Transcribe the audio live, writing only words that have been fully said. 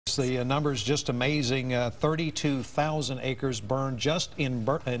The number's just amazing. 32,000 acres burned just in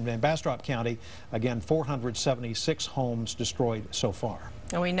Bastrop County. Again, 476 homes destroyed so far.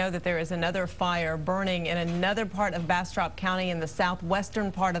 And we know that there is another fire burning in another part of Bastrop County in the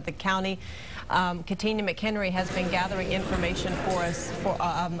southwestern part of the county. Katina McHenry has been gathering information for us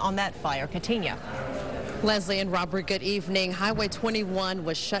on that fire. Katina. Leslie and Robert, good evening. Highway 21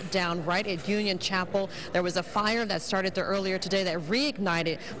 was shut down right at Union Chapel. There was a fire that started there earlier today that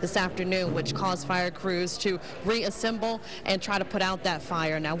reignited this afternoon, which caused fire crews to reassemble and try to put out that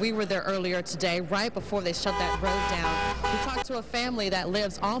fire. Now, we were there earlier today, right before they shut that road down. We talked to a family that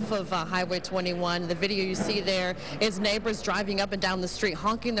lives off of Highway 21. The video you see there is neighbors driving up and down the street,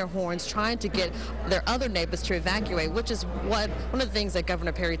 honking their horns, trying to get their other neighbors to evacuate, which is one of the things that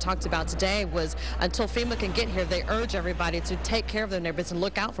Governor Perry talked about today was until FEMA can get here, they urge everybody to take care of their neighbors and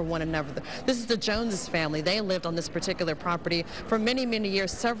look out for one another. This is the Joneses family. They lived on this particular property for many, many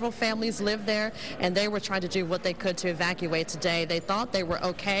years. Several families lived there, and they were trying to do what they could to evacuate today. They thought they were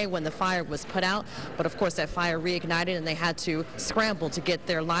okay when the fire was put out, but of course that fire reignited and they had to scramble to get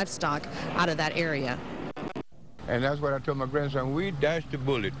their livestock out of that area. And that's what I told my grandson, we dodged the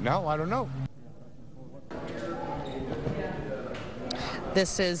bullet. Now I don't know.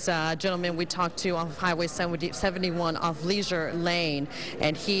 This is a gentleman we talked to off Highway 71 off Leisure Lane,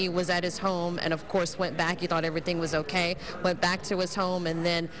 and he was at his home and of course went back. He thought everything was okay, went back to his home and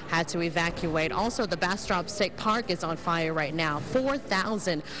then had to evacuate. Also, the Bastrop State Park is on fire right now.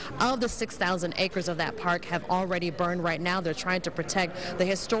 4,000 of the 6,000 acres of that park have already burned right now. They're trying to protect the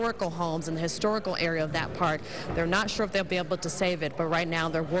historical homes and the historical area of that park. They're not sure if they'll be able to save it, but right now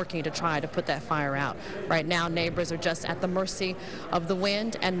they're working to try to put that fire out. Right now, neighbors are just at the mercy of the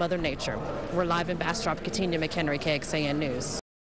wind and Mother Nature. We're live in Bastrop. Katina McHenry, KXAN News.